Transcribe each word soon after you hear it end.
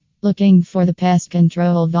Looking for the pest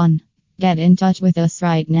control Vaughan? Get in touch with us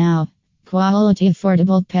right now. Quality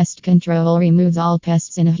affordable pest control removes all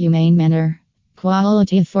pests in a humane manner.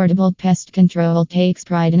 Quality affordable pest control takes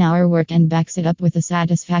pride in our work and backs it up with a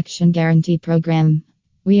satisfaction guarantee program.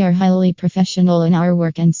 We are highly professional in our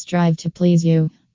work and strive to please you.